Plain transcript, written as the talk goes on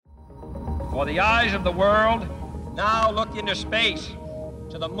For the eyes of the world now look into space,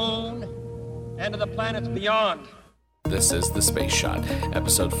 to the moon, and to the planets beyond. This is The Space Shot,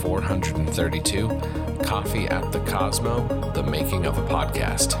 episode 432, Coffee at the Cosmo, The Making of a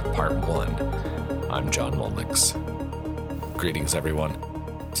Podcast, Part 1. I'm John Molnix. Greetings, everyone.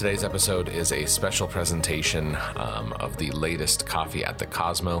 Today's episode is a special presentation of the latest Coffee at the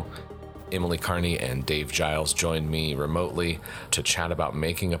Cosmo. Emily Carney and Dave Giles joined me remotely to chat about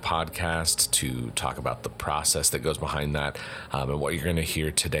making a podcast, to talk about the process that goes behind that. And what you're going to hear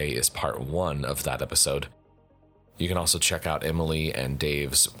today is part 1 of that episode. You can also check out Emily and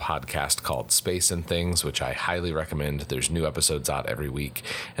Dave's podcast called Space and Things, which I highly recommend. There's new episodes out every week,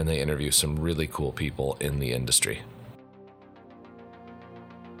 and they interview some really cool people in the industry.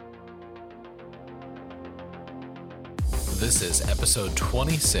 This is episode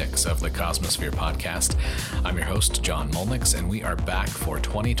 26 of the Cosmosphere podcast. I'm your host, John Molnix, and we are back for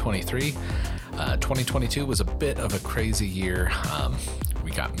 2023. 2022 was a bit of a crazy year. We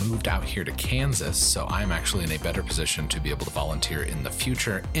got moved out here to Kansas, so I'm actually in a better position to be able to volunteer in the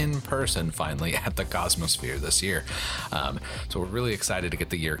future in person finally at the Cosmosphere this year. So we're really excited to get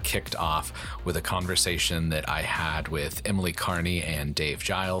the year kicked off with a conversation that I had with Emily Carney and Dave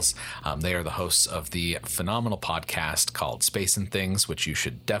Giles. They are the hosts of the phenomenal podcast called Space and Things, which you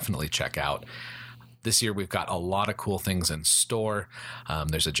should definitely check out. This year, we've got a lot of cool things in store.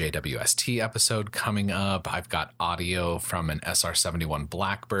 There's a JWST episode coming up. I've got audio from an SR-71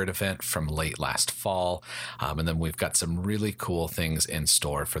 Blackbird event from late last fall. And then we've got some really cool things in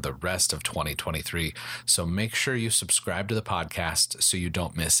store for the rest of 2023. So make sure you subscribe to the podcast so you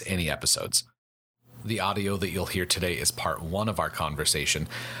don't miss any episodes. The audio that you'll hear today is part 1 of our conversation.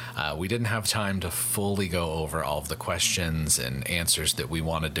 We didn't have time to fully go over all of the questions and answers that we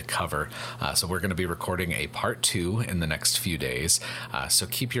wanted to cover, so we're going to be recording a part 2 in the next few days, so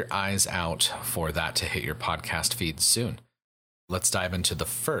keep your eyes out for that to hit your podcast feed soon. Let's dive into the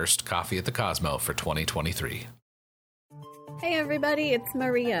first Coffee at the Cosmo for 2023. Hey everybody, it's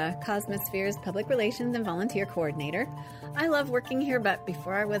Maria, Cosmosphere's Public Relations and Volunteer Coordinator. I love working here, but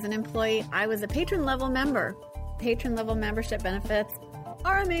before I was an employee, I was a patron-level member. Patron-level membership benefits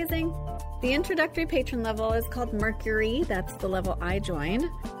are amazing. The introductory patron level is called Mercury. That's the level I joined.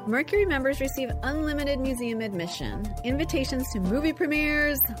 Mercury members receive unlimited museum admission, invitations to movie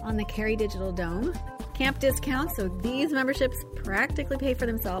premieres on the Cary Digital Dome, camp discounts, so these memberships practically pay for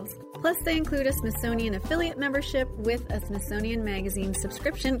themselves. Plus, they include a Smithsonian affiliate membership with a Smithsonian Magazine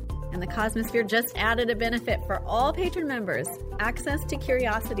subscription, and the Cosmosphere just added a benefit for all patron members, access to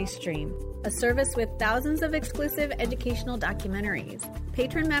Curiosity Stream, a service with thousands of exclusive educational documentaries.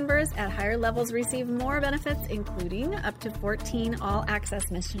 Patron members at higher levels receive more benefits, including up to 14 all-access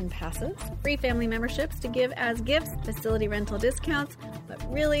mission passes, free family memberships to give as gifts, facility rental discounts, but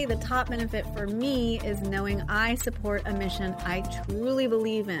really the top benefit for me is knowing I support a mission I truly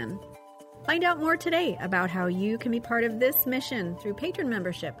believe in. Find out more today about how you can be part of this mission through patron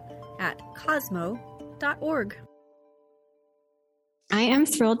membership at cosmo.org. I am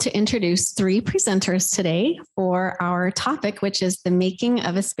thrilled to introduce 3 presenters today for our topic, which is the making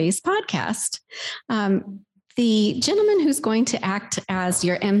of a space podcast. The gentleman who's going to act as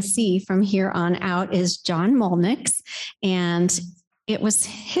your MC from here on out is John Molnix, and it was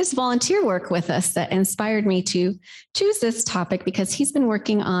his volunteer work with us that inspired me to choose this topic because he's been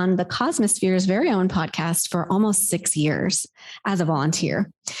working on the Cosmosphere's very own podcast for almost 6 years as a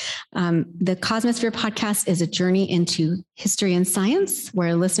volunteer. The Cosmosphere podcast is a journey into history and science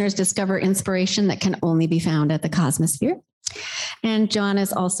where listeners discover inspiration that can only be found at the Cosmosphere. And John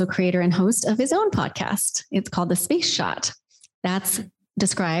is also creator and host of his own podcast. It's called The Space Shot. That's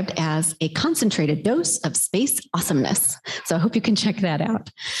described as a concentrated dose of space awesomeness. So I hope you can check that out.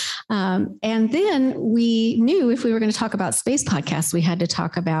 And then we knew if we were going to talk about space podcasts, we had to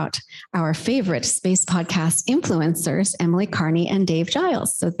talk about our favorite space podcast influencers, Emily Carney and Dave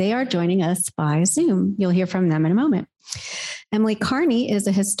Giles. So they are joining us by Zoom. You'll hear from them in a moment. Emily Carney is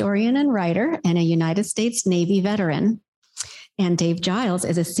a historian and writer and a United States Navy veteran. And Dave Giles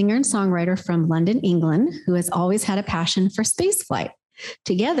is a singer and songwriter from London, England, who has always had a passion for spaceflight.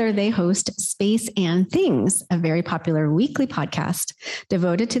 Together, they host Space and Things, a very popular weekly podcast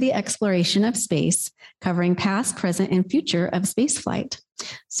devoted to the exploration of space, covering past, present, and future of spaceflight.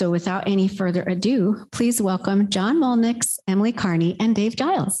 So without any further ado, please welcome John Molnix, Emily Carney, and Dave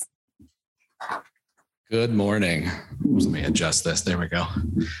Giles. Good morning. Let me adjust this. There we go.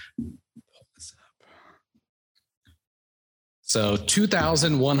 So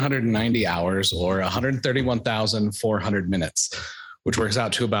 2,190 hours or 131,400 minutes, which works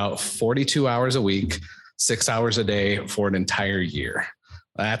out to about 42 hours a week, 6 hours a day for an entire year.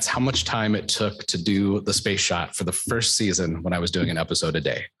 That's how much time it took to do the space shot for the first season when I was doing an episode a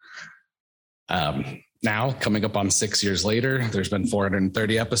day. Now, coming up on 6 years later, there's been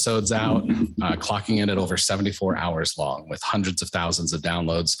 430 episodes out, clocking in at over 74 hours long with hundreds of thousands of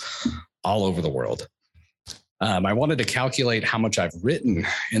downloads all over the world. I wanted to calculate how much I've written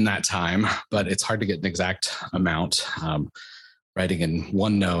in that time, but it's hard to get an exact amount. Writing in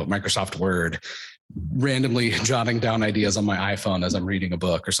OneNote, Microsoft Word, randomly jotting down ideas on my iPhone as I'm reading a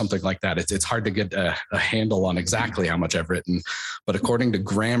book or something like that. It's hard to get a handle on exactly how much I've written. But according to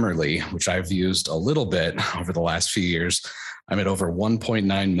Grammarly, which I've used a little bit over the last few years, I'm at over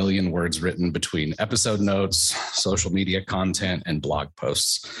 1.9 million words written between episode notes, social media content, and blog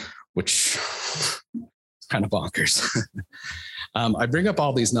posts, which is kind of bonkers. I bring up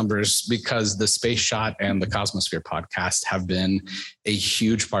all these numbers because the Space Shot and the Cosmosphere podcast have been a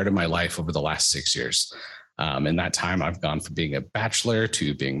huge part of my life over the last 6 years. In that time, I've gone from being a bachelor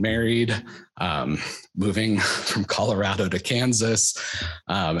to being married, moving from Colorado to Kansas,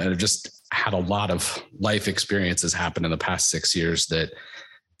 and I've just had a lot of life experiences happen in the past 6 years that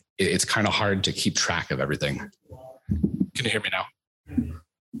it's kind of hard to keep track of everything. Can you hear me now?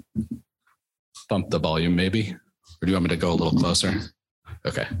 Bump the volume maybe. Or do you want me to go a little closer?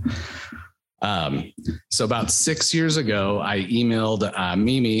 Okay. So about 6 years ago, I emailed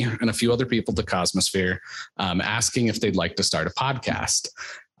Mimi and a few other people to Cosmosphere asking if they'd like to start a podcast.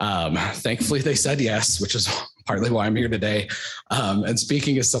 Thankfully, they said yes, which is partly why I'm here today. And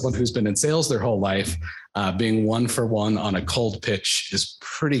speaking as someone who's been in sales their whole life, being 1 for 1 on a cold pitch is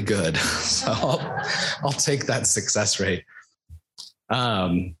pretty good. So I'll take that success rate.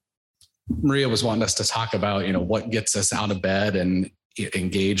 Maria was wanting us to talk about, what gets us out of bed and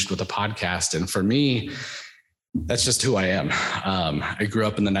engaged with a podcast. And for me, that's just who I am. I grew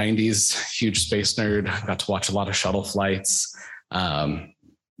up in the 90s, huge space nerd, got to watch a lot of shuttle flights,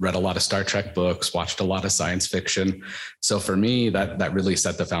 read a lot of Star Trek books, watched a lot of science fiction. So for me, that really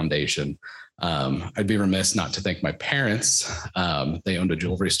set the foundation. I'd be remiss not to thank my parents. They owned a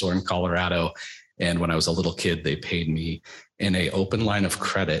jewelry store in Colorado. And when I was a little kid, they paid me in an open line of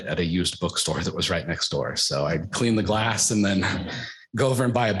credit at a used bookstore that was right next door. So I'd clean the glass and then go over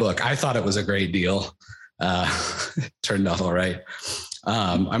and buy a book. I thought it was a great deal. Turned out all right.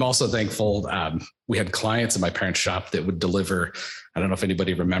 I'm also thankful. We had clients in my parents' shop that would deliver, I don't know if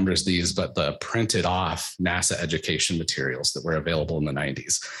anybody remembers these, but the printed off NASA education materials that were available in the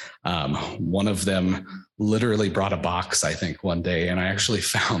 90s. One of them literally brought a box, I think, one day, and I actually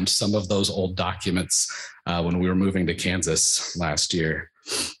found some of those old documents when we were moving to Kansas last year.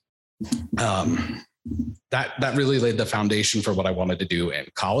 That really laid the foundation for what I wanted to do in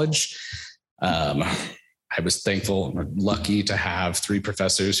college. I was thankful and lucky to have 3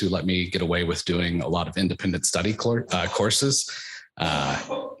 professors who let me get away with doing a lot of independent study courses.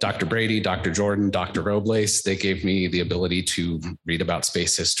 Dr. Brady, Dr. Jordan, Dr. Robles, they gave me the ability to read about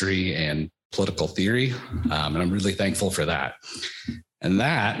space history and political theory. And I'm really thankful for that. And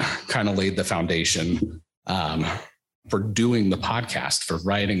that kind of laid the foundation for doing the podcast, for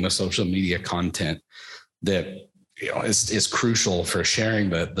writing the social media content that is crucial for sharing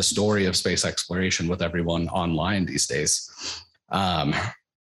the story of space exploration with everyone online these days. I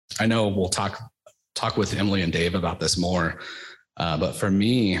know we'll talk with Emily and Dave about this more, but for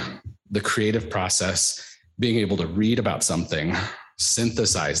me, the creative process, being able to read about something,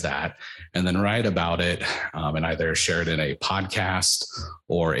 synthesize that, and then write about it and either share it in a podcast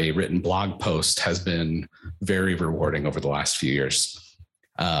or a written blog post has been very rewarding over the last few years.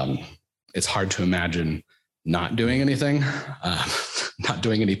 It's hard to imagine not doing anything, not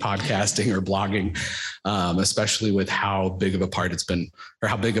doing any podcasting or blogging, especially with how big of a part it's been, or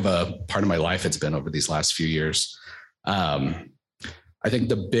how big of a part of my life it's been over these last few years. I think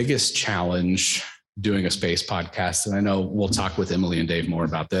the biggest challenge doing a space podcast, and I know we'll talk with Emily and Dave more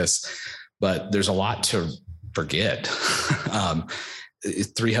about this, but there's a lot to forget.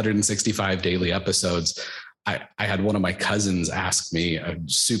 365 daily episodes. I had one of my cousins ask me a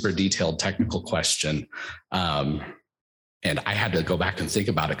super detailed technical question. And I had to go back and think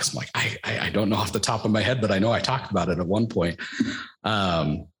about it because I'm like, I don't know off the top of my head, but I know I talked about it at one point.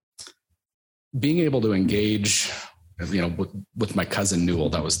 Being able to engage, with my cousin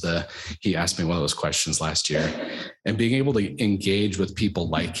Newell, he asked me one of those questions last year, and being able to engage with people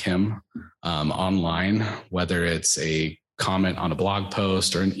like him online, whether it's a comment on a blog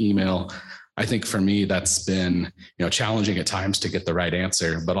post or an email. I think for me, that's been, challenging at times to get the right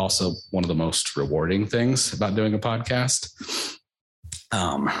answer, but also one of the most rewarding things about doing a podcast.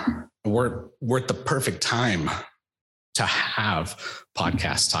 We're at the perfect time to have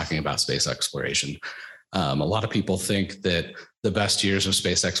podcasts talking about space exploration. A lot of people think that the best years of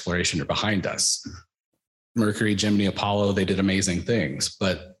space exploration are behind us. Mercury, Gemini, Apollo, they did amazing things,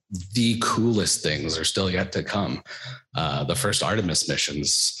 but the coolest things are still yet to come. The first Artemis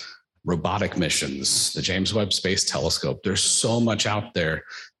missions, robotic missions, the James Webb Space Telescope. There's so much out there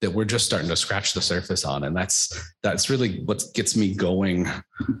that we're just starting to scratch the surface on. And that's really what gets me going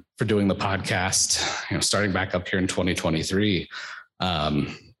for doing the podcast, starting back up here in 2023.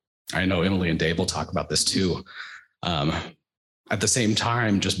 I know Emily and Dave will talk about this too. At the same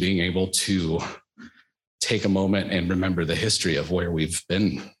time, just being able to take a moment and remember the history of where we've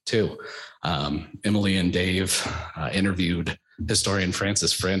been too. Emily and Dave interviewed historian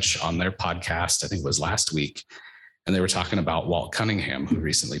Francis French on their podcast, I think it was last week, and they were talking about Walt Cunningham, who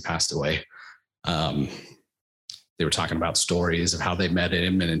recently passed away. They were talking about stories of how they met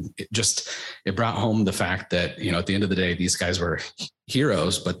him, and it brought home the fact that, at the end of the day, these guys were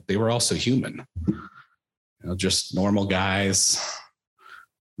heroes, but they were also human, just normal guys.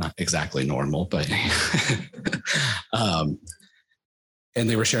 Not exactly normal, but and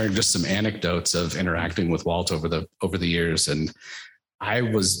they were sharing just some anecdotes of interacting with Walt over the years. And I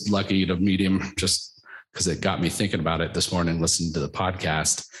was lucky to meet him just because it got me thinking about it this morning, listening to the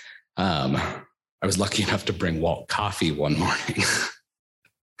podcast. I was lucky enough to bring Walt coffee one morning,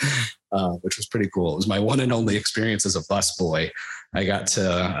 which was pretty cool. It was my one and only experience as a busboy. I got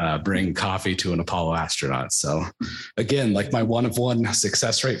to bring coffee to an Apollo astronaut. So again, like my 1 of 1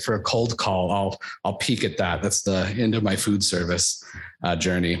 success rate for a cold call, I'll peek at that. That's the end of my food service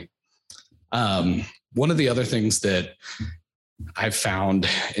journey. One of the other things that I've found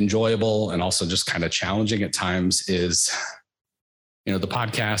enjoyable and also just kind of challenging at times is, the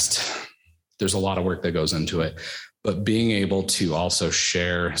podcast, there's a lot of work that goes into it, but being able to also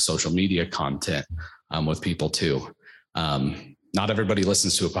share social media content with people too. Not everybody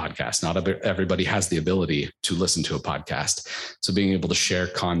listens to a podcast. Not everybody has the ability to listen to a podcast. So being able to share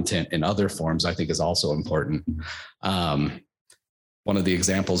content in other forms, I think, is also important. One of the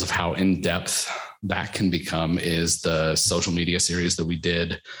examples of how in-depth that can become is the social media series that we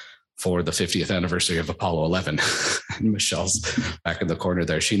did for the 50th anniversary of Apollo 11. Michelle's back in the corner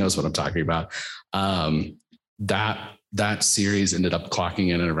there. She knows what I'm talking about. That series ended up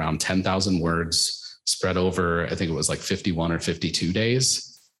clocking in at around 10,000 words, spread over, I think it was like 51 or 52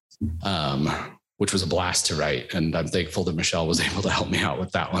 days, which was a blast to write. And I'm thankful that Michelle was able to help me out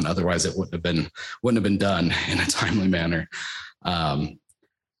with that one. Otherwise it wouldn't have been done in a timely manner.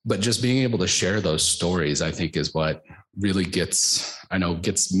 But just being able to share those stories, I think, is what really gets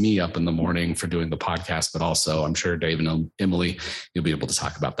me up in the morning for doing the podcast, but also I'm sure Dave and Emily, you'll be able to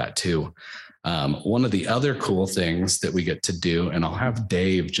talk about that too. One of the other cool things that we get to do, and I'll have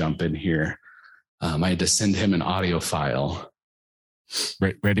Dave jump in here. I had to send him an audio file.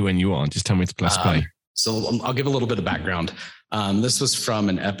 Ready when you are. Just tell me to press play. So I'll give a little bit of background. This was from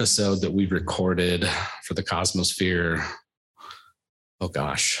an episode that we recorded for the Cosmosphere. Oh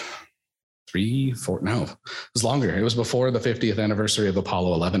gosh, 3, 4, no, it was longer. It was before the 50th anniversary of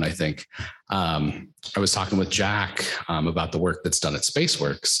Apollo 11, I think. I was talking with Jack about the work that's done at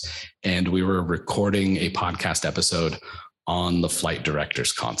SpaceWorks, and we were recording a podcast episode on the flight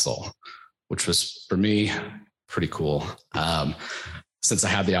director's console, which was, for me, pretty cool. Since I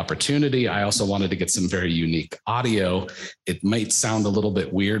had the opportunity, I also wanted to get some very unique audio. It might sound a little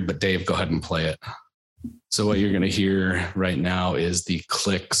bit weird, but Dave, go ahead and play it. So what you're going to hear right now is the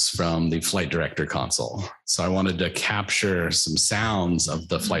clicks from the flight director console. So I wanted to capture some sounds of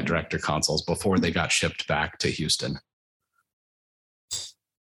the flight director consoles before they got shipped back to Houston.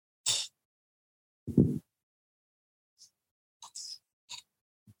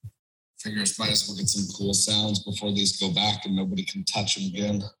 Figures might as well get some cool sounds before these go back and nobody can touch them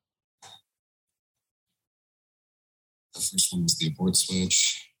again. The first one is the abort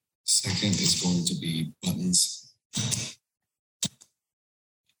switch. Second is going to be buttons.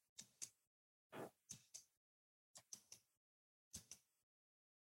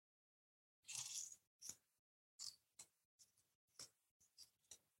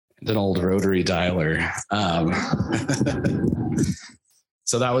 An old rotary dialer.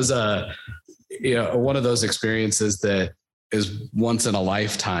 So that was one of those experiences that is once in a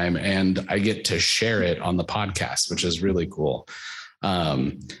lifetime, and I get to share it on the podcast, which is really cool.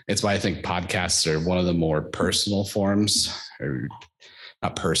 It's why I think podcasts are one of the more personal forms, or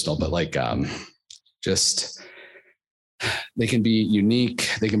not personal, but like just they can be unique.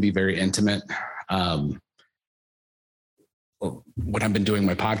 They can be very intimate. When I've been doing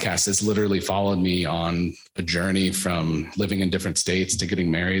my podcast, it's literally followed me on a journey from living in different states to getting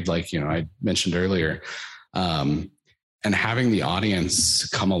married, like, I mentioned earlier. and having the audience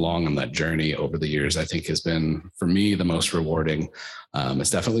come along on that journey over the years, I think has been, for me, the most rewarding. It's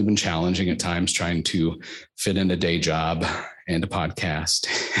definitely been challenging at times trying to fit in a day job and a podcast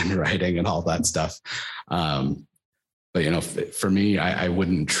and writing and all that stuff. But, for me, I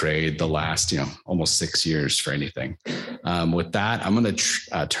wouldn't trade the last, almost 6 years for anything. With that, I'm going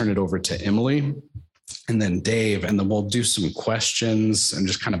to turn it over to Emily and then Dave, and then we'll do some questions and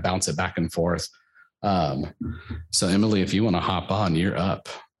just kind of bounce it back and forth. So Emily, if you want to hop on, you're up.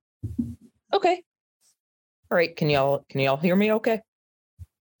 Okay. All right. Can y'all hear me okay?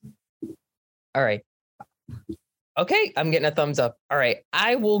 All right. Okay. I'm getting a thumbs up. All right.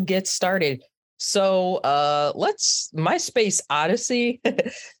 I will get started. So my space odyssey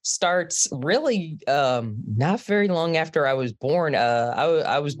starts really not very long after I was born.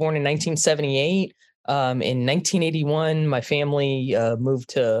 I was born in 1978. In 1981, my family moved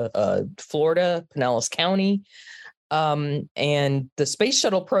to Florida, Pinellas County. And the space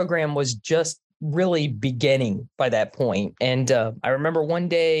shuttle program was just really beginning by that point. And I remember one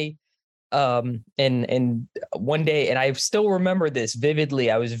day, and I still remember this vividly.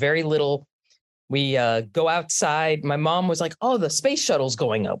 I was very little. We go outside. My mom was like, "Oh, the space shuttle's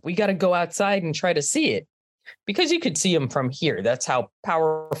going up. We got to go outside and try to see it," because you could see them from here. That's how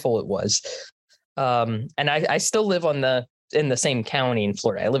powerful it was. And I still live in the same county in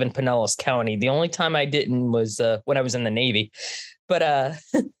Florida. I live in Pinellas County. The only time I didn't was when I was in the Navy. But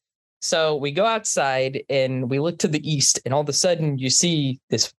so we go outside and we look to the east, and all of a sudden you see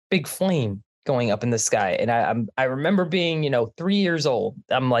this big flame going up in the sky. And I remember being, 3 years old.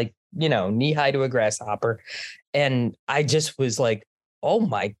 I'm like, knee high to a grasshopper. And I just was like, oh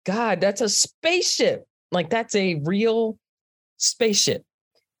my God, that's a spaceship. Like, that's a real spaceship.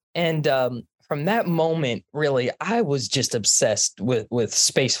 And from that moment, really, I was just obsessed with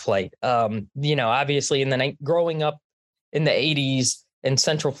space flight. Obviously growing up in the 80s in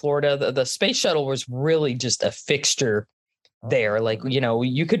Central Florida, the space shuttle was really just a fixture there. Like,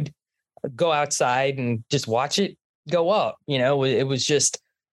 you could go outside and just watch it go up. It was just,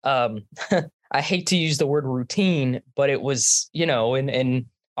 I hate to use the word routine, but it was, in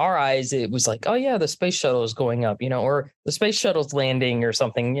our eyes, it was like, oh yeah, the space shuttle is going up, or the space shuttle's landing or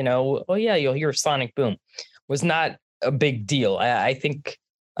something, oh yeah, you'll hear a sonic boom. Was not a big deal. I think,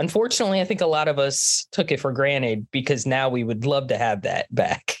 unfortunately, I think a lot of us took it for granted because now we would love to have that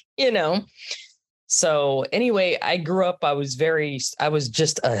back, So anyway, I grew up, I was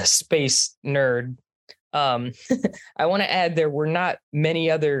just a space nerd. I want to add there were not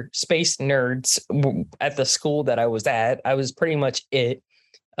many other space nerds at the school that I was at. I was pretty much it.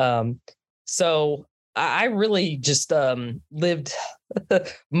 So I really just lived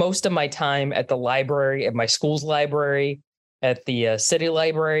most of my time at the library, at my school's library, at the city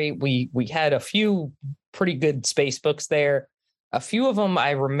library. We had a few pretty good space books there. A few of them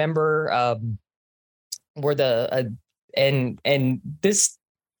I remember were and this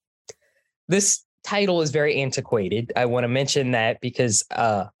title is very antiquated. I want to mention that because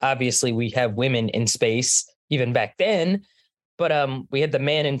obviously we have women in space even back then. But we had the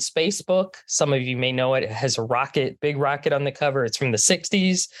Man in Space book. Some of you may know it. It has a big rocket on the cover. It's from the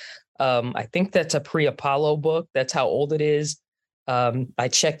 60s. I think that's a pre-Apollo book. That's how old it is. I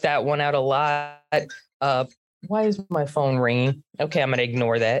checked that one out a lot. Why is my phone ringing? Okay, I'm going to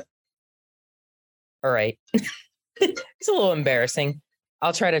ignore that. All right. It's a little embarrassing.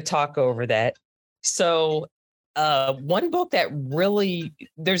 I'll try to talk over that. So one book that really,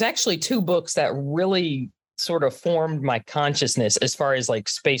 there's actually two books that really sort of formed my consciousness as far as like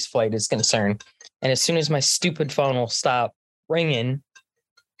space flight is concerned. And as soon as my stupid phone will stop ringing,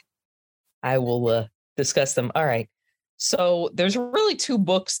 I will discuss them. All right. So there's really two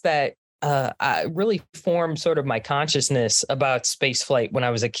books that I really formed sort of my consciousness about space flight when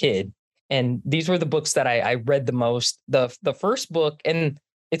I was a kid. And these were the books that I read the most. The first book, and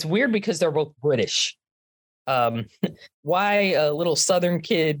it's weird because they're both British. Why a little Southern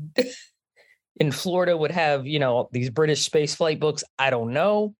kid in Florida would have, these British space flight books, I don't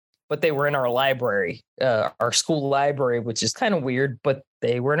know. But they were in our library, our school library, which is kind of weird, but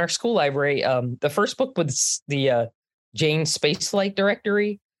they were in our school library. The first book was the Jane Spaceflight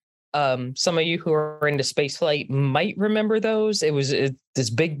Directory. Some of you who are into spaceflight might remember those. It was this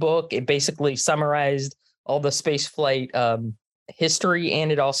big book. It basically summarized all the spaceflight history,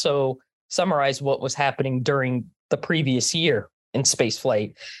 and it also summarized what was happening during the previous year in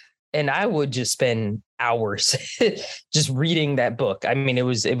spaceflight. And I would just spend hours just reading that book. I mean, it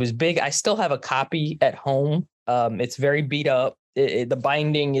was big. I still have a copy at home. It's very beat up. The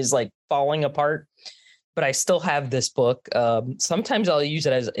binding is like falling apart. but I still have this book. Sometimes I'll use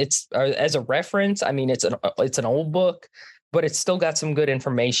it as a reference. I mean, it's an old book, but it's still got some good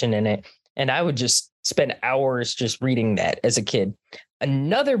information in it. And I would just spend hours just reading that as a kid.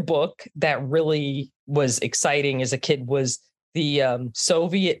 Another book that really was exciting as a kid was the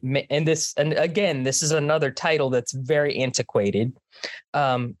Soviet, and again, this is another title that's very antiquated.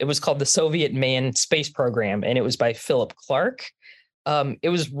 It was called The Soviet Manned Space Program, and it was by Philip Clark. It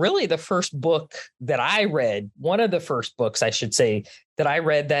was really the first book that I read, one of the first books, I should say, that I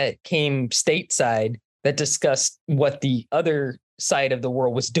read that came stateside that discussed what the other side of the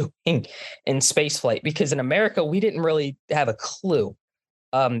world was doing in spaceflight. Because in America, we didn't really have a clue.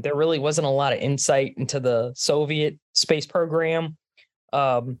 There really wasn't a lot of insight into the Soviet space program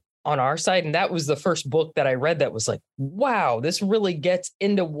on our side. And that was the first book that I read that was like, wow, this really gets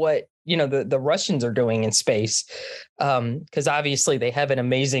into what, the Russians are doing in space. Because obviously they have an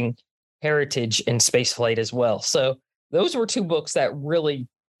amazing heritage in space flight as well. So those were two books that really,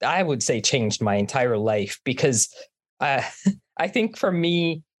 I would say, changed my entire life, because I think for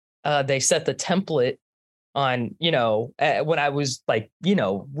me, they set the template on, when I was like,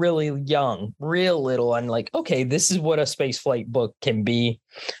 really young, real little, and like, okay, this is what a space flight book can be.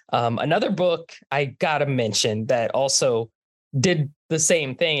 Another book I gotta mention that also did the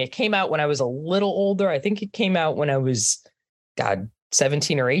same thing. It came out when I was a little older. I think it came out when I was,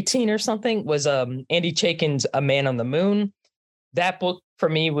 17 or 18 or something, was Andy Chaikin's A Man on the Moon. That book for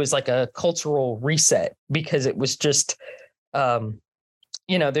me was like a cultural reset, because it was just,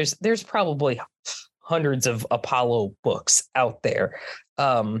 there's probably hundreds of Apollo books out there,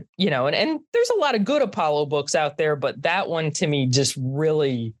 and there's a lot of good Apollo books out there, but that one to me just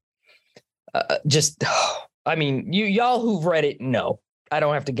really, I mean, y'all who've read it know, I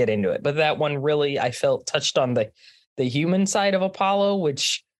don't have to get into it, but that one really, I felt, touched on the human side of Apollo,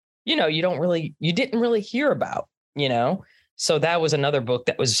 which, you didn't really hear about, so that was another book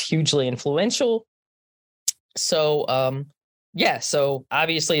that was hugely influential. So, so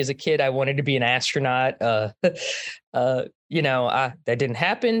obviously as a kid, I wanted to be an astronaut. That didn't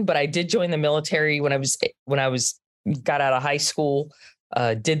happen, but I did join the military when I got out of high school,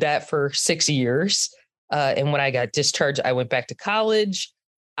 did that for 6 years. And when I got discharged, I went back to college.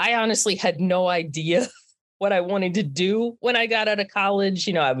 I honestly had no idea what I wanted to do when I got out of college.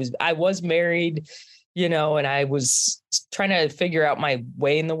 I was married, and I was trying to figure out my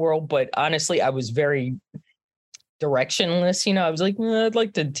way in the world, but honestly, I was very directionless. I was like, I'd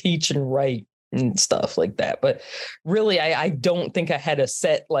like to teach and write and stuff like that. But really, I don't think I had a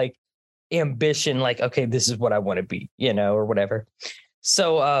set like ambition, like, okay, this is what I want to be, or whatever.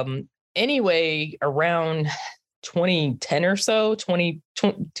 So anyway, around 2010 or so,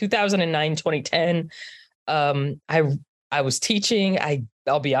 2009, 2010, I was teaching.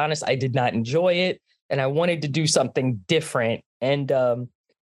 I'll be honest, I did not enjoy it, and I wanted to do something different. And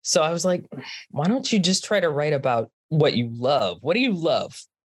so I was like, why don't you just try to write about what you love? What do you love?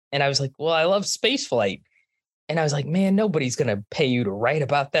 And I was like, well, I love space flight. And I was like, man, nobody's going to pay you to write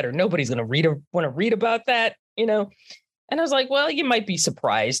about that, or nobody's going to want to read about that, And I was like, well, you might be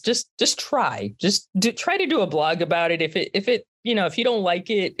surprised. Just try. Try to do a blog about it. If you don't like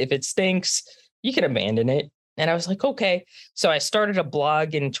it, if it stinks, you can abandon it. And I was like, okay. So I started a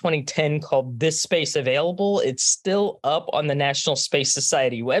blog in 2010 called This Space Available. It's still up on the National Space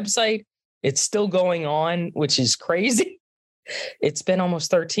Society website. It's still going on, which is crazy. It's been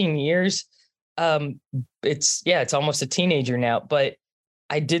almost 13 years. It's almost a teenager now, but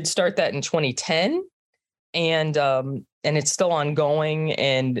I did start that in 2010, and it's still ongoing.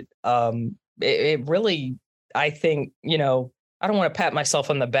 And it really, I think, I don't want to pat myself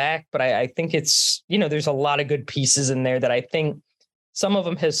on the back, but I think it's, there's a lot of good pieces in there that I think some of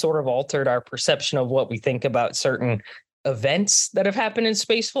them has sort of altered our perception of what we think about certain events that have happened in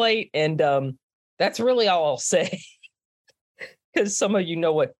spaceflight. And that's really all I'll say, because some of you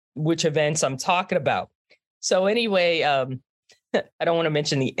know which events I'm talking about. So anyway, I don't want to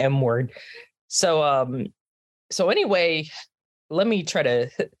mention the M word. So anyway, let me try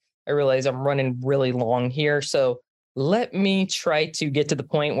to, I realize I'm running really long here. So let me try to get to the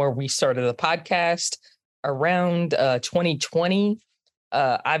point where we started the podcast around 2020.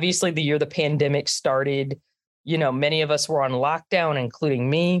 Obviously, the year the pandemic started, many of us were on lockdown, including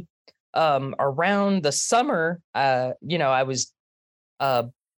me. Around the summer, I was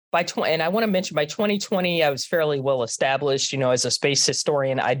and I want to mention by 2020, I was fairly well established, as a space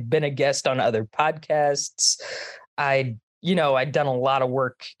historian. I'd been a guest on other podcasts. I'd done a lot of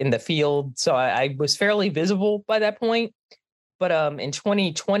work in the field, so I was fairly visible by that point. But in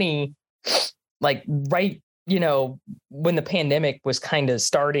 2020, like right when the pandemic was kind of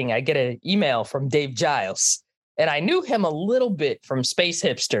starting, I get an email from Dave Giles, and I knew him a little bit from Space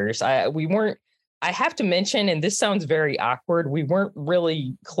Hipsters. I have to mention, and this sounds very awkward, we weren't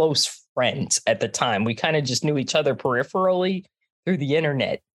really close friends at the time. We kind of just knew each other peripherally through the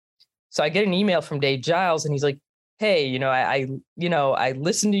internet. So I get an email from Dave Giles, and he's like, "Hey, I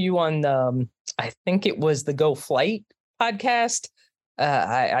listened to you on, I think it was the Go Flight podcast.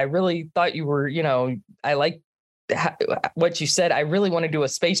 I really thought you were, I like what you said. I really want to do a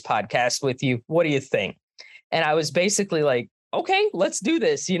space podcast with you. What do you think?" And I was basically like, "Okay, let's do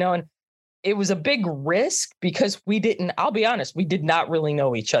this," and it was a big risk because I'll be honest, we did not really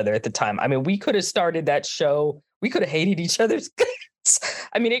know each other at the time. I mean, we could have started that show. We could have hated each other's guts.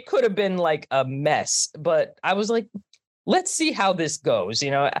 I mean, it could have been like a mess, but I was like, let's see how this goes.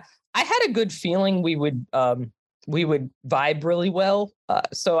 I had a good feeling we would vibe really well.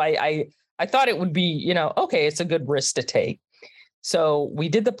 So I thought it would be, okay, it's a good risk to take. So we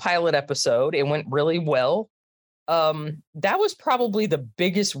did the pilot episode. It went really well. That was probably the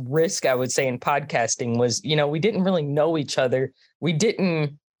biggest risk, I would say, in podcasting was, we didn't really know each other. We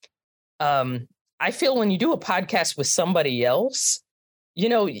didn't, I feel when you do a podcast with somebody else,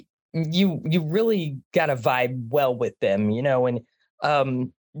 you really got to vibe well with them,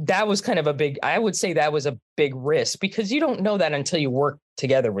 and, that was kind of I would say that was a big risk because you don't know that until you work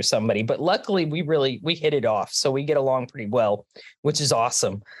together with somebody. But luckily we hit it off. So we get along pretty well, which is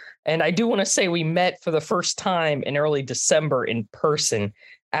awesome. And I do want to say we met for the first time in early December in person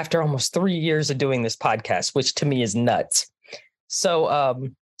after almost 3 years of doing this podcast, which to me is nuts. So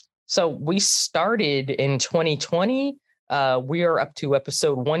we started in 2020. We are up to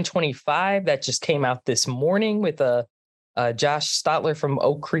episode 125 that just came out this morning with Josh Stotler from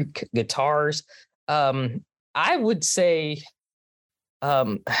Oak Creek Guitars. I would say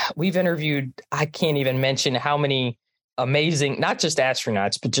we've interviewed, I can't even mention how many amazing, not just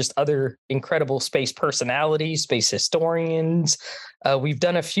astronauts, but just other incredible space personalities, space historians. We've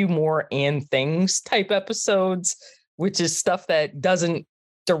done a few more and things type episodes, which is stuff that doesn't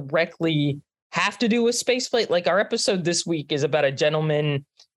directly have to do with spaceflight. Like our episode this week is about a gentleman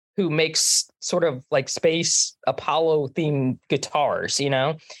who makes sort of like space Apollo themed guitars,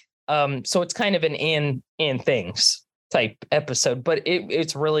 so it's kind of an and things type episode, but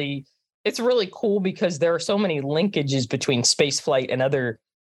it's really cool because there are so many linkages between space flight and other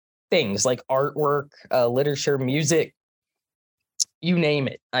things like artwork, literature, music, you name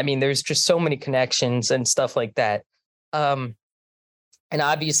it. I mean, there's just so many connections and stuff like that. And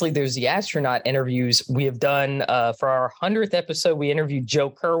obviously there's the astronaut interviews we have done. For our 100th episode, we interviewed Joe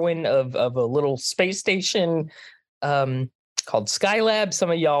Kerwin of a little space station called Skylab. Some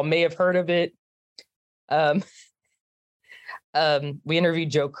of y'all may have heard of it. We interviewed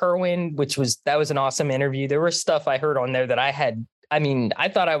Joe Kerwin, that was an awesome interview. There was stuff I heard on there that I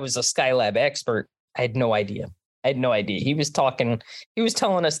thought I was a Skylab expert. I had no idea. He was telling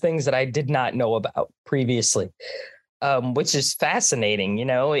us things that I did not know about previously. Which is fascinating.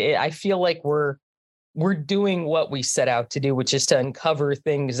 I feel like we're doing what we set out to do, which is to uncover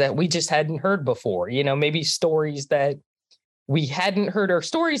things that we just hadn't heard before. Maybe stories that we hadn't heard or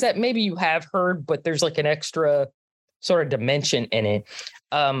stories that maybe you have heard, but there's like an extra sort of dimension in it.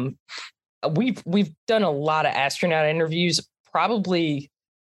 We've done a lot of astronaut interviews. Probably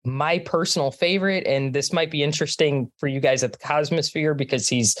my personal favorite, and this might be interesting for you guys at the Cosmosphere because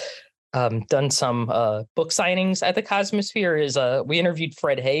he's done some book signings at the Cosmosphere, is we interviewed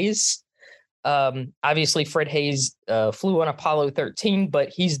Fred Hayes. Obviously Fred Hayes flew on Apollo 13, but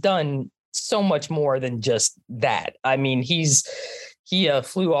he's done so much more than just that. I mean, he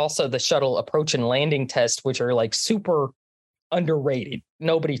flew also the shuttle approach and landing test, which are like super underrated.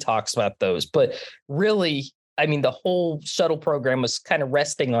 Nobody talks about those, but really, I mean, the whole shuttle program was kind of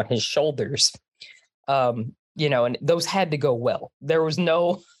resting on his shoulders. And those had to go well. There was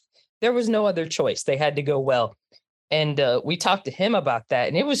no other choice. They had to go well. And we talked to him about that.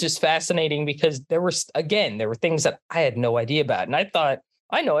 And it was just fascinating because there were things that I had no idea about. And I thought,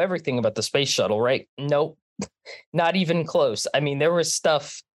 I know everything about the space shuttle, right? Nope, not even close. I mean, there was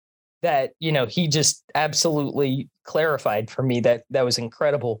stuff that, he just absolutely clarified for me that was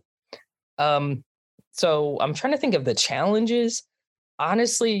incredible. So I'm trying to think of the challenges.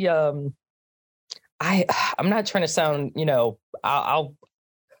 Honestly, I'm not trying to sound, I'll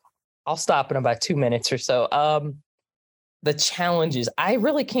stop in about 2 minutes or so. The challenges, I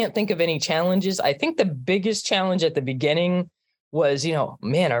really can't think of any challenges. I think the biggest challenge at the beginning was,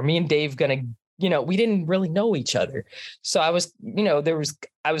 man, are me and Dave going to we didn't really know each other. So I was,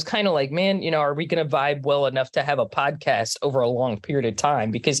 I was kind of like, man, are we going to vibe well enough to have a podcast over a long period of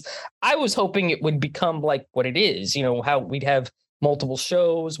time? Because I was hoping it would become like what it is, how we'd have multiple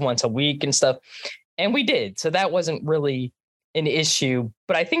shows once a week and stuff. And we did. So that wasn't really an issue.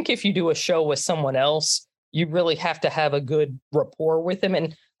 But I think if you do a show with someone else, you really have to have a good rapport with them.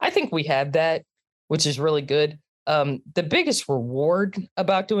 And I think we have that, which is really good. The biggest reward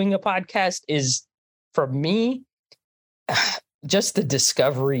about doing a podcast is, for me, just the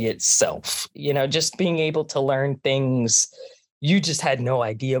discovery itself, just being able to learn things you just had no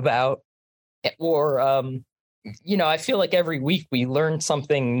idea about. Or, I feel like every week we learn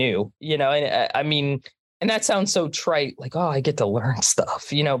something new, and that sounds so trite, like, oh, I get to learn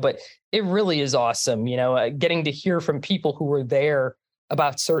stuff, but it really is awesome, getting to hear from people who were there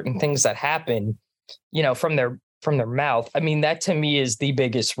about certain things that happen, from their mouth. I mean, that to me is the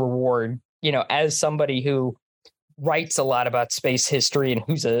biggest reward, as somebody who writes a lot about space history and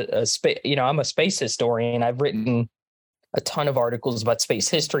who's I'm a space historian. I've written a ton of articles about space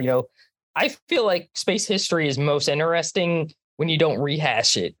history. I feel like space history is most interesting when you don't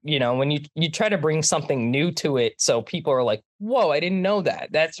rehash it, when you try to bring something new to it. So people are like, whoa, I didn't know that.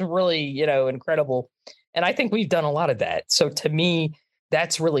 That's really, incredible. And I think we've done a lot of that. So to me,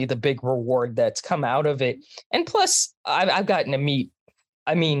 that's really the big reward that's come out of it. And plus I've gotten to meet,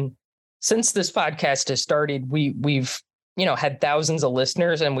 since this podcast has started, we've, had thousands of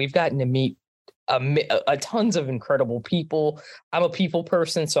listeners, and we've gotten to meet a tons of incredible people. I'm a people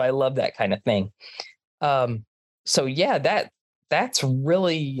person, so I love that kind of thing. So yeah, that's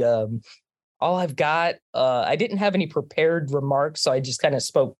really all I've got. I didn't have any prepared remarks, so I just kind of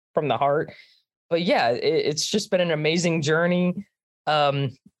spoke from the heart. But yeah, it's just been an amazing journey.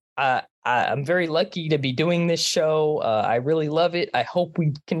 I'm very lucky to be doing this show. I really love it. I hope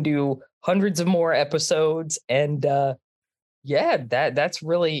we can do hundreds of more episodes. And that's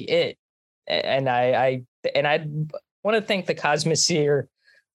really it. And I want to thank the Cosmosphere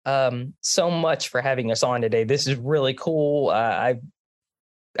so much for having us on today. This is really cool. I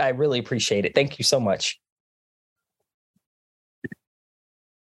really appreciate it. Thank you so much.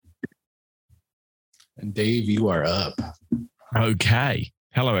 And Dave, you are up. Okay.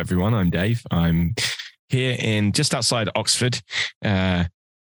 Hello, everyone. I'm Dave. I'm here in just outside Oxford,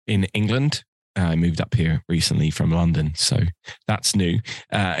 in England. I moved up here recently from London, so that's new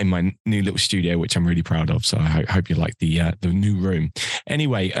in my new little studio, which I'm really proud of. So I hope you like the new room.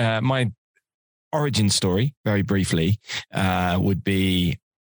 Anyway, my origin story, very briefly, would be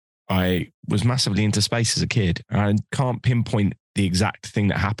I was massively into space as a kid. I can't pinpoint the exact thing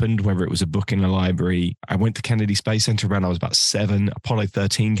that happened, whether it was a book in the library. I went to Kennedy Space Center when I was about 7. Apollo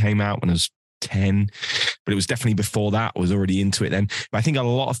 13 came out when I was 10, but it was definitely before that. I was already into it then. But I think a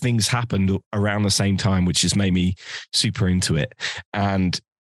lot of things happened around the same time, which just made me super into it. And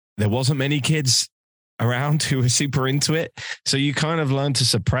there wasn't many kids around who were super into it. So you kind of learn to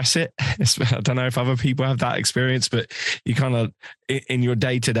suppress it. I don't know if other people have that experience, but you kind of, in your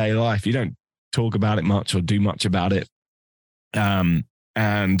day-to-day life, you don't talk about it much or do much about it. And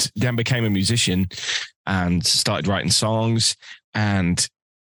then became a musician and started writing songs. And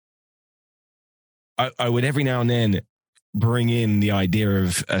I would every now and then bring in the idea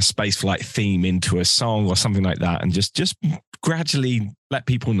of a spaceflight theme into a song or something like that, and just gradually let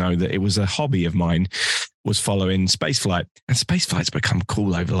people know that it was a hobby of mine, was following spaceflight. And spaceflight's become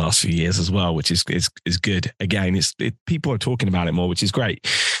cool over the last few years as well, which is good. Again, people are talking about it more, which is great.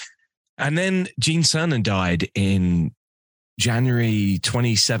 And then Gene Cernan died in January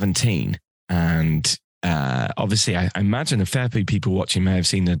 2017, and obviously, I imagine a fair few people watching may have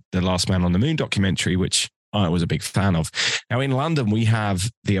seen the Last Man on the Moon documentary, which I was a big fan of. Now, in London, we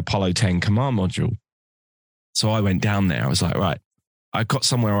have the Apollo 10 command module. So I went down there. I was like, right, I've got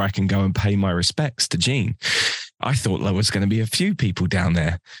somewhere where I can go and pay my respects to Gene. I thought there was going to be a few people down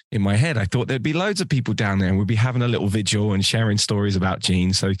there. In my head, I thought there'd be loads of people down there and we'd be having a little vigil and sharing stories about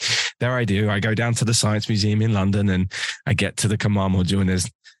Gene. So there I do. I go down to the Science Museum in London and I get to the command module, and it's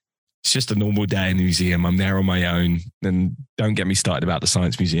just a normal day in the museum. I'm there on my own, and don't get me started about the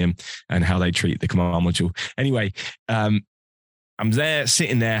Science Museum and how they treat the command module. Anyway, I'm there,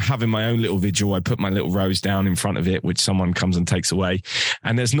 sitting there, having my own little vigil. I put my little rose down in front of it, which someone comes and takes away.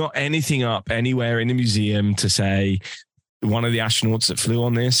 And there's not anything up anywhere in the museum to say one of the astronauts that flew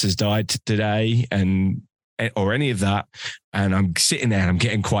on this has died today, or any of that. And I'm sitting there and I'm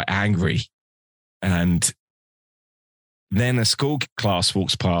getting quite angry. And then a school class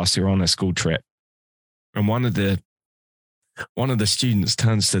walks past who are on a school trip. And one of the students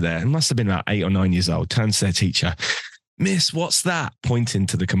turns to it must have been about 8 or 9 years old, turns to their teacher, "Miss, what's that?" pointing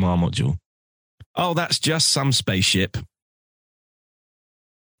to the command module. oh, that's just some spaceship.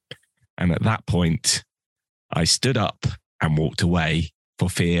 And at that point, I stood up and walked away for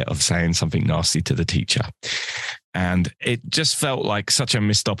fear of saying something nasty to the teacher. And it just felt like such a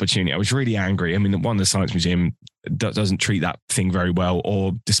missed opportunity. I was really angry. I mean, one, the Science Museum doesn't treat that thing very well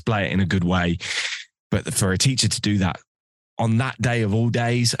or display it in a good way. But for a teacher to do that on that day of all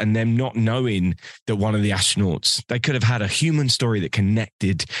days, and them not knowing that one of the astronauts, they could have had a human story that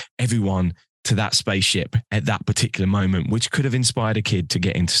connected everyone to that spaceship at that particular moment, which could have inspired a kid to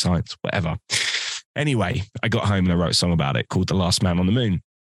get into science, whatever. Anyway, I got home and I wrote a song about it called The Last Man on the Moon.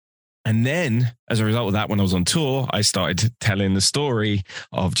 And then, as a result of that, when I was on tour, I started telling the story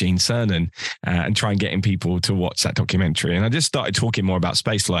of Gene Cernan and trying getting people to watch that documentary. And I just started talking more about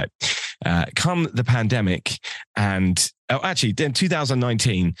spaceflight. Come the pandemic, and actually, in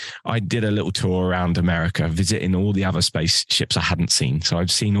 2019, I did a little tour around America, visiting all the other spaceships I hadn't seen. So I've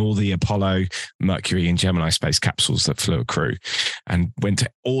seen all the Apollo, Mercury, and Gemini space capsules that flew a crew, and went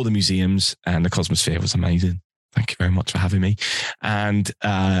to all the museums. And the Cosmosphere was amazing. Thank you very much for having me. And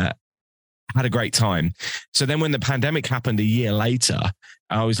had a great time. So then when the pandemic happened a year later,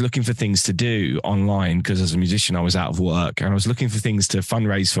 I was looking for things to do online because as a musician, I was out of work, and I was looking for things to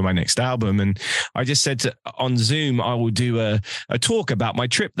fundraise for my next album. And I just said on Zoom, I will do a talk about my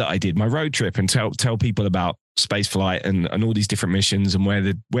trip that I did, my road trip, and tell people about spaceflight and all these different missions and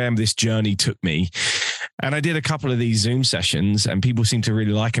where this journey took me. And I did a couple of these Zoom sessions, and people seemed to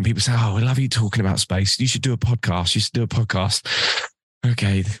really like them. People say, oh, I love you talking about space. You should do a podcast. You should do a podcast.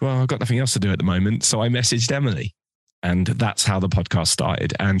 Okay, well, I've got nothing else to do at the moment. So I messaged Emily, and that's how the podcast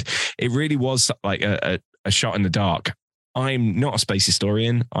started. And it really was like a shot in the dark. I'm not a space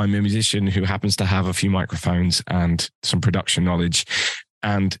historian. I'm a musician who happens to have a few microphones and some production knowledge.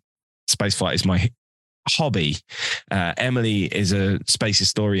 And spaceflight is my hobby. Emily is a space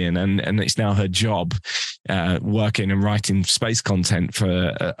historian, and it's now her job working and writing space content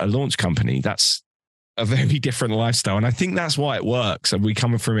for a launch company. That's a very different lifestyle. And I think that's why it works. And we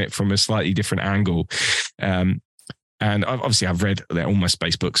come from it from a slightly different angle. And obviously I've read all my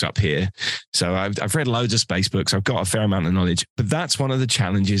space books up here. So I've read loads of space books. I've got a fair amount of knowledge, but that's one of the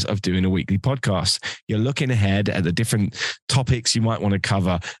challenges of doing a weekly podcast. You're looking ahead at the different topics you might want to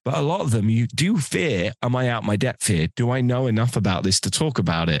cover, but a lot of them you do fear, am I out my depth here? Do I know enough about this to talk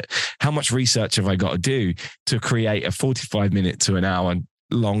about it? How much research have I got to do to create a 45-minute to an hour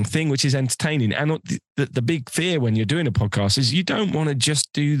long thing, which is entertaining? And the big fear when you're doing a podcast is you don't want to just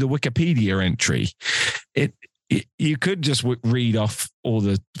do the Wikipedia entry. You could just read off all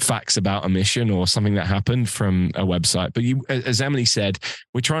the facts about a mission or something that happened from a website. But as Emily said,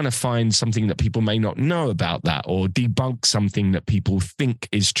 we're trying to find something that people may not know about that, or debunk something that people think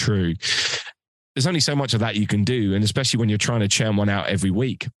is true. There's only so much of that you can do. And especially when you're trying to churn one out every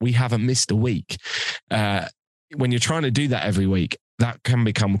week, we haven't missed a week. When you're trying to do that every week, that can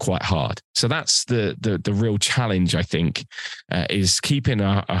become quite hard. So that's the real challenge, I think, is keeping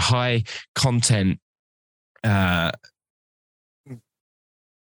a high content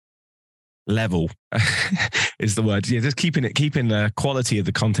level is the word. Yeah, just keeping the quality of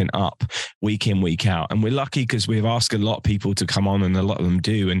the content up week in, week out. And we're lucky because we've asked a lot of people to come on, and a lot of them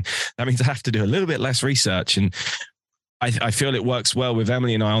do. And that means I have to do a little bit less research. And I feel it works well with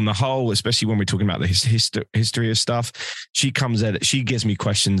Emily and I on the whole, especially when we're talking about the history of stuff. She gives me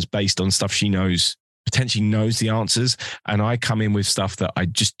questions based on stuff she potentially knows the answers, and I come in with stuff that I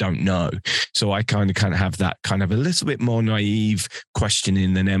just don't know. So I kind of have that kind of a little bit more naive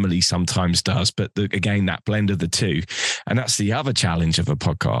questioning than Emily sometimes does. But again, that blend of the two. And that's the other challenge of a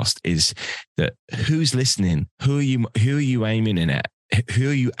podcast, is that who's listening? Who are you aiming in at? Who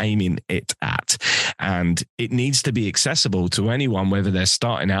are you aiming it at? And it needs to be accessible to anyone, whether they're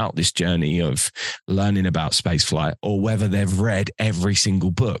starting out this journey of learning about spaceflight or whether they've read every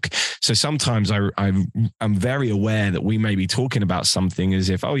single book. So sometimes I'm very aware that we may be talking about something as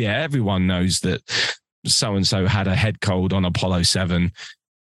if, oh yeah, everyone knows that so-and-so had a head cold on Apollo 7.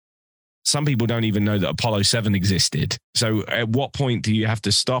 Some people don't even know that Apollo 7 existed. So at what point do you have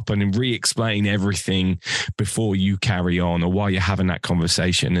to stop and re-explain everything before you carry on, or while you're having that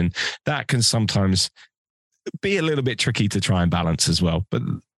conversation? And that can sometimes be a little bit tricky to try and balance as well. But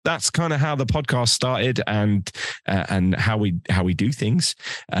that's kind of how the podcast started, and how we do things.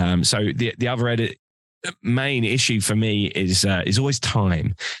 So the other main issue for me is always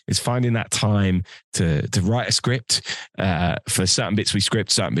time. It's finding that time to write a script. For certain bits we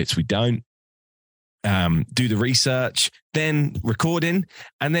script, certain bits we don't. Do the research, then recording,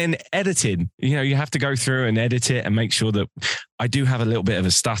 and then editing. You have to go through and edit it and make sure that I do have a little bit of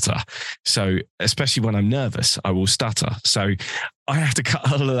a stutter. So especially when I'm nervous, I will stutter. So I have to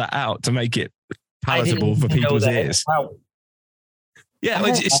cut all of that out to make it palatable for people's ears. Wow. Yeah,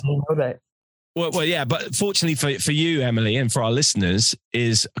 I didn't know that. Well, yeah, but fortunately for you, Emily, and for our listeners,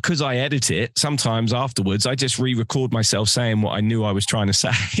 is because I edit it, sometimes afterwards, I just re-record myself saying what I knew I was trying to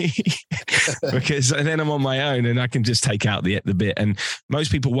say because then I'm on my own and I can just take out the bit. And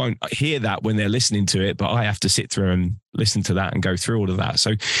most people won't hear that when they're listening to it, but I have to sit through and listen to that and go through all of that.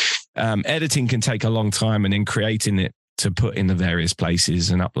 So editing can take a long time, and then creating it to put in the various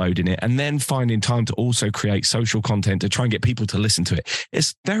places and uploading it, and then finding time to also create social content to try and get people to listen to it.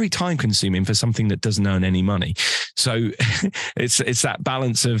 It's very time consuming for something that doesn't earn any money. So it's that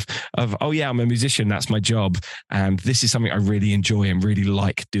balance of, oh yeah, I'm a musician. That's my job. And this is something I really enjoy and really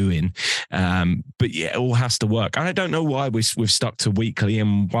like doing. But yeah, it all has to work. And I don't know why we've stuck to weekly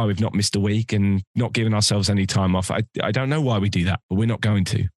and why we've not missed a week and not given ourselves any time off. I don't know why we do that, but we're not going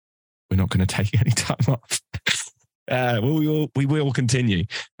to. We're not going to take any time off. We will continue,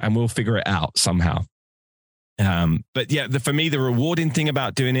 and we'll figure it out somehow. But yeah, for me, the rewarding thing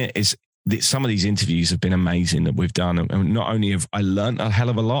about doing it is that some of these interviews have been amazing that we've done. And not only have I learned a hell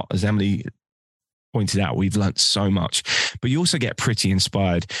of a lot, as Emily pointed out, we've learned so much, but you also get pretty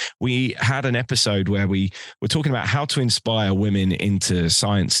inspired. We had an episode where we were talking about how to inspire women into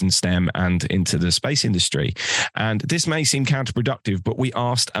science and STEM and into the space industry. And this may seem counterproductive, but we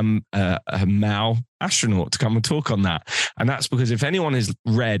asked a male astronaut to come and talk on that. And that's because if anyone has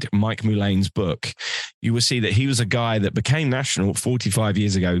read Mike Moullane's book, you will see that he was a guy that became an astronaut 45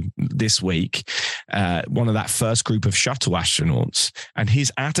 years ago this week, one of that first group of shuttle astronauts. And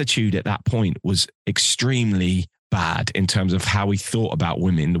his attitude at that point was extremely bad in terms of how he thought about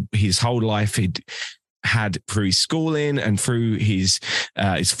women. His whole life he'd had through his schooling and through his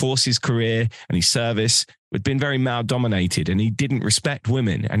forces career and his service had been very male dominated, and he didn't respect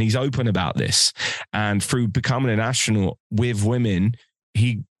women, and he's open about this. And through becoming an astronaut with women,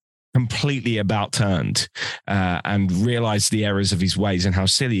 he completely about turned and realized the errors of his ways and how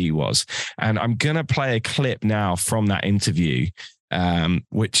silly he was. And I'm going to play a clip now from that interview,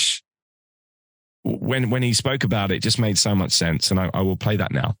 which when he spoke about it just made so much sense. And I will play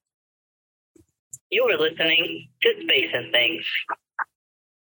that now. You are listening to Space and Things.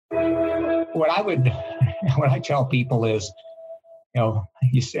 What I tell people is,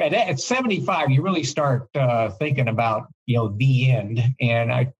 at 75, you really start thinking about, the end.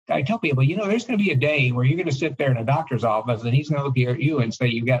 And I tell people, there's going to be a day where you're going to sit there in a doctor's office and he's going to look at you and say,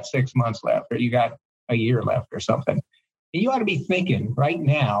 you got 6 months left, or you got a year left or something. And you ought to be thinking right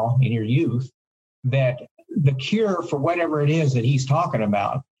now in your youth that the cure for whatever it is that he's talking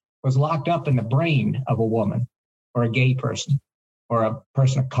about was locked up in the brain of a woman or a gay person or a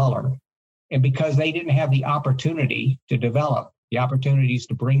person of color. And because they didn't have the opportunity to develop, the opportunities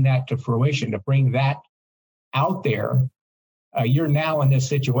to bring that to fruition, to bring that out there, you're now in this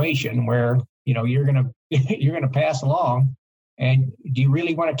situation where, you're going to pass along. And do you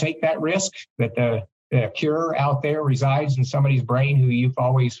really want to take that risk that the cure out there resides in somebody's brain who you've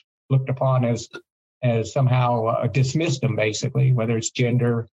always looked upon as somehow dismissed them, basically, whether it's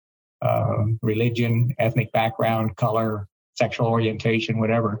gender, religion, ethnic background, color, sexual orientation,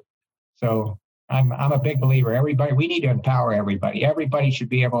 whatever. So I'm a big believer. We need to empower everybody. Everybody should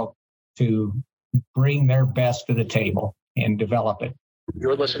be able to bring their best to the table and develop it.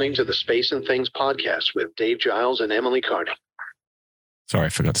 You're listening to the Space and Things podcast with Dave Giles and Emily Carney. Sorry, I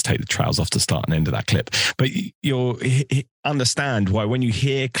forgot to take the trails off the start and end of that clip. But you'll understand why when you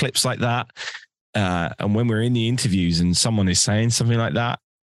hear clips like that, and when we're in the interviews and someone is saying something like that,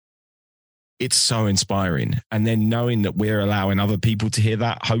 it's so inspiring. And then knowing that we're allowing other people to hear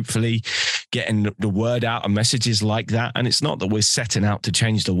that, hopefully getting the word out and messages like that. And it's not that we're setting out to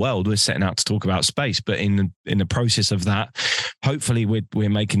change the world. We're setting out to talk about space. But in the process of that, hopefully we're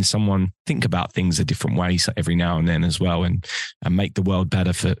making someone think about things a different way every now and then as well, and make the world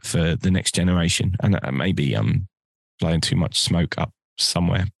better for the next generation. And maybe I'm blowing too much smoke up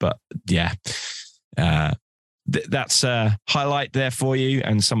somewhere. But yeah, that's a highlight there for you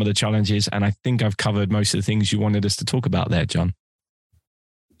and some of the challenges. And I think I've covered most of the things you wanted us to talk about there, John.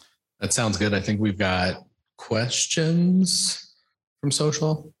 That sounds good. I think we've got questions from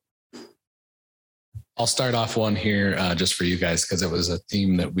social. I'll start off one here just for you guys, because it was a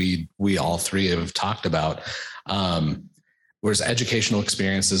theme that we all three have talked about. Whereas educational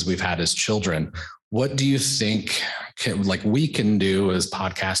experiences we've had as children, what do you think we can do as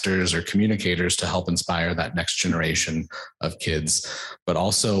podcasters or communicators to help inspire that next generation of kids? But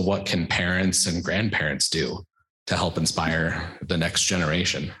also, what can parents and grandparents do to help inspire the next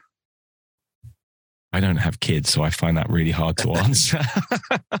generation? I don't have kids, so I find that really hard to answer.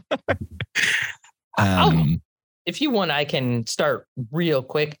 If you want, I can start real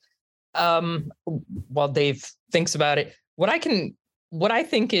quick. while Dave thinks about it, what I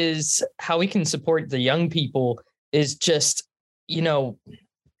think is how we can support the young people is just, I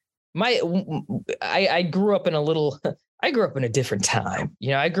grew up in a different time.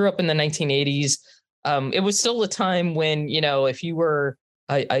 I grew up in the 1980s. It was still a time when, if you were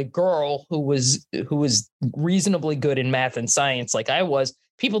a girl who was reasonably good in math and science, like I was,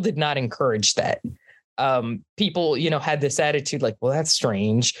 people did not encourage that. People, had this attitude like, well, that's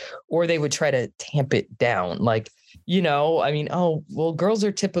strange, or they would try to tamp it down. Like, oh, well, girls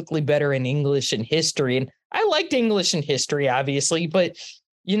are typically better in English and history. And I liked English and history, obviously, but,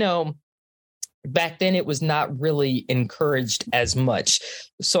 back then it was not really encouraged as much.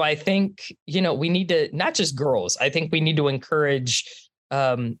 So I think, we need to, not just girls, I think we need to encourage,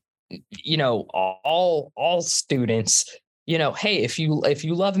 all students, hey, if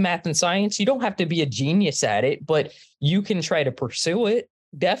you love math and science, you don't have to be a genius at it, but you can try to pursue it.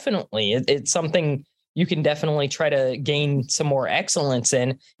 Definitely. It's something you can definitely try to gain some more excellence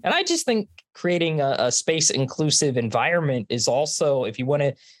in. And I just think creating a space inclusive environment is also, if you want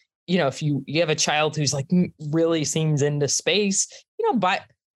to, if you have a child who's like really seems into space, buy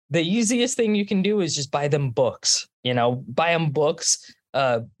the easiest thing you can do is just buy them books, buy them books,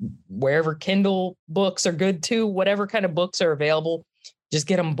 wherever Kindle books are good too, whatever kind of books are available, just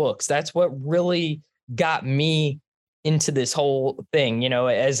get them books. That's what really got me into this whole thing.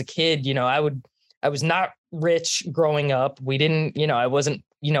 As a kid, I was not rich growing up. We didn't, I wasn't,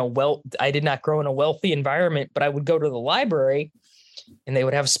 I did not grow in a wealthy environment, but I would go to the library and they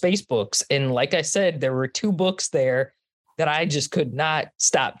would have space books. And like I said, there were 2 books there that I just could not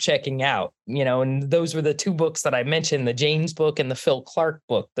stop checking out, and those were the 2 books that I mentioned, the James book and the Phil Clark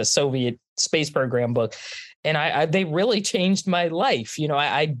book, the Soviet space program book. And they really changed my life.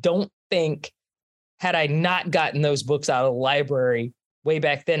 I don't think, had I not gotten those books out of the library way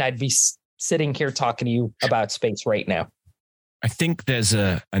back then, I'd be sitting here talking to you about space right now. I think there's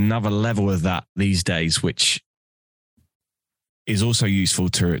another level of that these days, which is also useful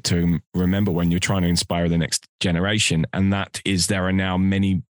to remember when you're trying to inspire the next generation. And that is, there are now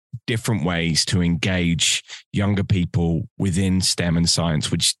many different ways to engage younger people within STEM and science,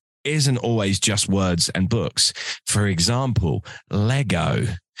 which isn't always just words and books. For example, Lego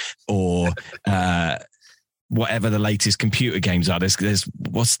or whatever the latest computer games are. There's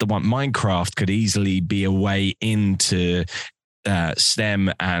what's the one? Minecraft could easily be a way into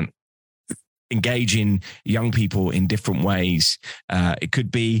STEM and engaging young people in different ways. It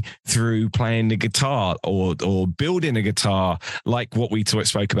could be through playing the guitar or building a guitar, like what we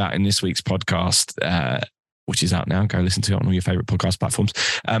spoke about in this week's podcast, which is out now. Go listen to it on all your favorite podcast platforms.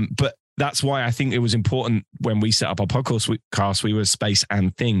 But that's why I think it was important when we set up our podcast, we were Space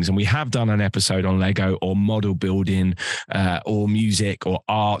and Things. And we have done an episode on Lego or model building or music or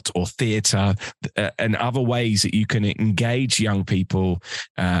art or theatre and other ways that you can engage young people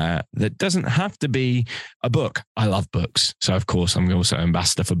that doesn't have to be a book. I love books. So, of course, I'm also an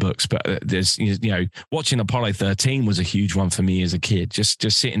ambassador for books. But there's, watching Apollo 13 was a huge one for me as a kid. Just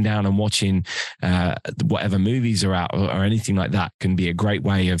sitting down and watching whatever movies are out or anything like that can be a great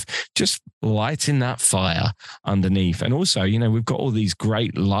way of just lighting that fire underneath. And also, we've got all these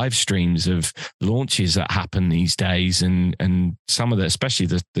great live streams of launches that happen these days, and some of the, especially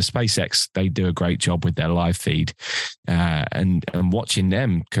the SpaceX, they do a great job with their live feed, and watching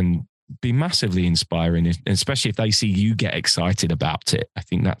them can be massively inspiring, especially if they see you get excited about it. I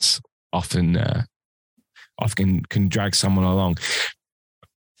think that's often can drag someone along.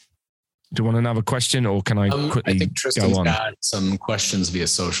 Do you want another question, or can I quickly I think Tristan's go on? got some questions via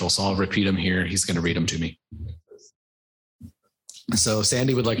social, so I'll repeat them here. He's going to read them to me. So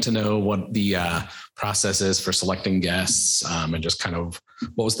Sandy would like to know what the process is for selecting guests, and just kind of,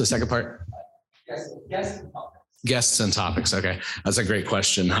 what was the second part? Guests and topics. Okay, that's a great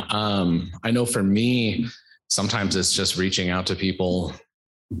question. I know for me, sometimes it's just reaching out to people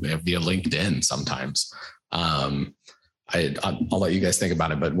via LinkedIn sometimes. I'll let you guys think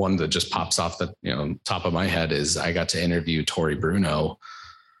about it, but one that just pops off the top of my head is I got to interview Tori Bruno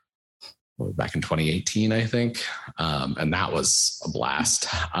back in 2018, I think, and that was a blast.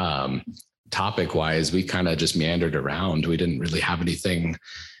 Topic wise, we kind of just meandered around. We didn't really have anything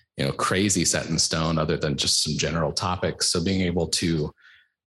crazy set in stone other than just some general topics. So being able to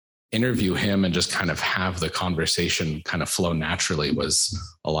interview him and just kind of have the conversation kind of flow naturally was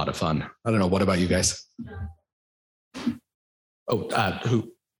a lot of fun. I don't know. What about you guys?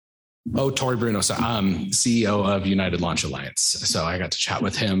 Who? Oh, Tori Bruno, so CEO of United Launch Alliance. So I got to chat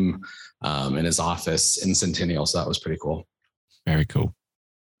with him in his office in Centennial. So that was pretty cool. Very cool.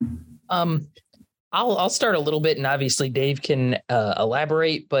 I'll start a little bit, and obviously Dave can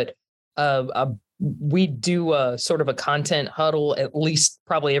elaborate. But we do sort of a content huddle at least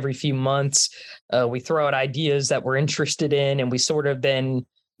probably every few months. We throw out ideas that we're interested in, and we sort of then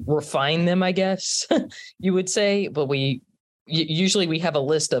refine them, I guess you would say. But usually we have a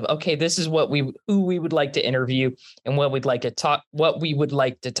list of, okay, this is who we would like to interview and what we would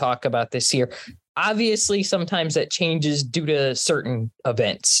like to talk about this year. Obviously, sometimes that changes due to certain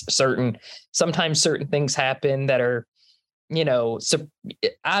events. Sometimes certain things happen that are, so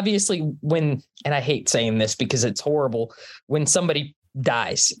obviously and I hate saying this because it's horrible, when somebody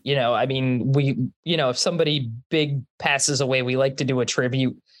dies, if somebody big passes away, we like to do a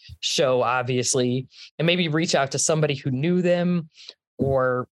tribute show, obviously, and maybe reach out to somebody who knew them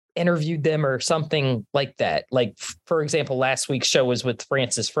or interviewed them or something like that. Like, for example, last week's show was with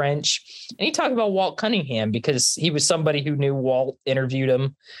Francis French, and he talked about Walt Cunningham because he was somebody who knew Walt, interviewed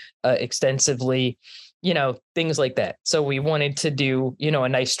him extensively, things like that. So we wanted to do, a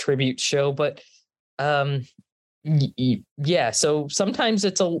nice tribute show, but yeah. So sometimes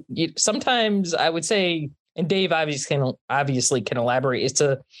sometimes I would say, and Dave obviously can elaborate, it's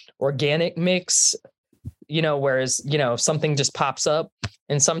a organic mix, whereas, something just pops up,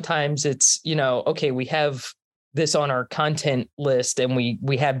 and sometimes it's, okay, we have this on our content list and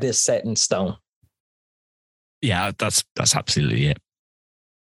we have this set in stone. Yeah, that's absolutely it.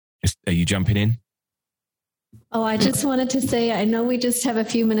 Are you jumping in? Oh, I just wanted to say, I know we just have a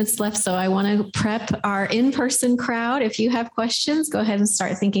few minutes left, so I want to prep our in-person crowd. If you have questions, go ahead and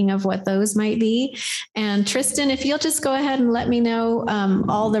start thinking of what those might be. And Tristan, if you'll just go ahead and let me know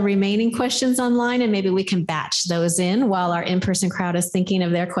all the remaining questions online, and maybe we can batch those in while our in-person crowd is thinking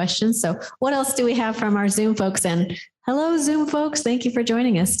of their questions. So what else do we have from our Zoom folks? And hello, Zoom folks. Thank you for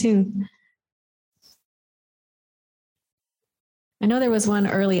joining us too. I know there was one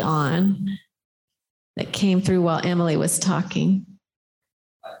early on that came through while Emily was talking.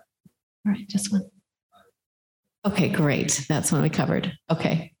 All right, just one. Okay, great. That's one we covered.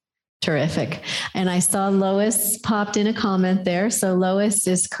 Okay, terrific. And I saw Lois popped in a comment there. So Lois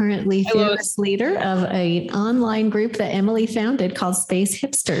is currently fearless leader of an online group that Emily founded called Space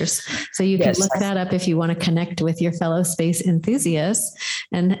Hipsters. So you can look that up if you want to connect with your fellow space enthusiasts.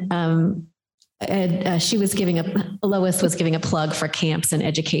 And Lois was giving a plug for camps and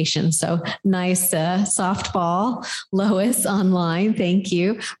education. So nice softball, Lois, online. Thank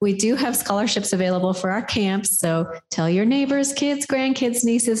you. We do have scholarships available for our camps. So tell your neighbors, kids, grandkids,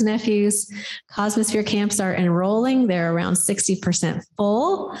 nieces, nephews. Cosmosphere camps are enrolling. They're around 60%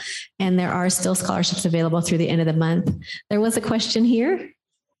 full, and there are still scholarships available through the end of the month. There was a question here.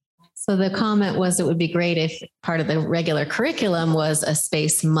 So the comment was, it would be great if part of the regular curriculum was a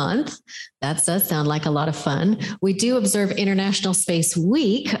space month. That does sound like a lot of fun. We do observe International Space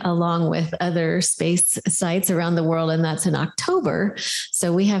Week along with other space sites around the world, and that's in October.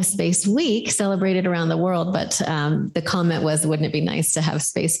 So we have Space Week celebrated around the world, but the comment was, wouldn't it be nice to have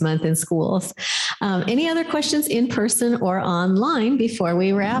Space Month in schools? Any other questions in person or online before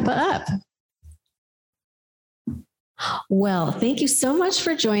we wrap up? Well, thank you so much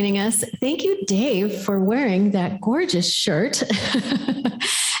for joining us. Thank you, Dave, for wearing that gorgeous shirt.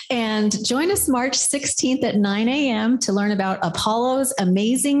 And join us March 16th at 9 a.m. to learn about Apollo's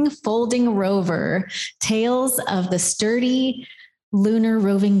amazing folding rover, Tales of the Sturdy Lunar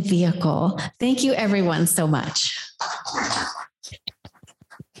Roving Vehicle. Thank you, everyone, so much.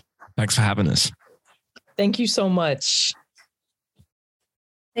 Thanks for having us. Thank you so much.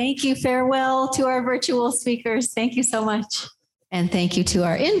 Thank you. Farewell to our virtual speakers. Thank you so much. And thank you to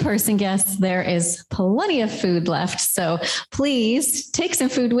our in-person guests. There is plenty of food left. So please take some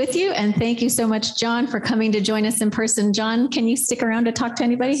food with you. And thank you so much, John, for coming to join us in person. John, can you stick around to talk to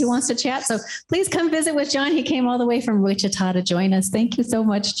anybody who wants to chat? So please come visit with John. He came all the way from Wichita to join us. Thank you so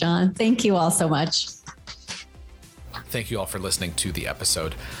much, John. Thank you all so much. Thank you all for listening to the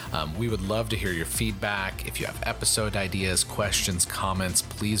episode. We would love to hear your feedback. If you have episode ideas, questions, comments,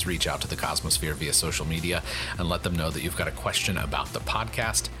 please reach out to the Cosmosphere via social media and let them know that you've got a question about the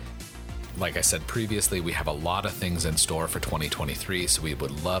podcast. Like I said previously, we have a lot of things in store for 2023, so we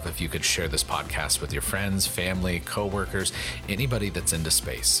would love if you could share this podcast with your friends, family, coworkers, anybody that's into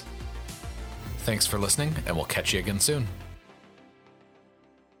space. Thanks for listening, and we'll catch you again soon.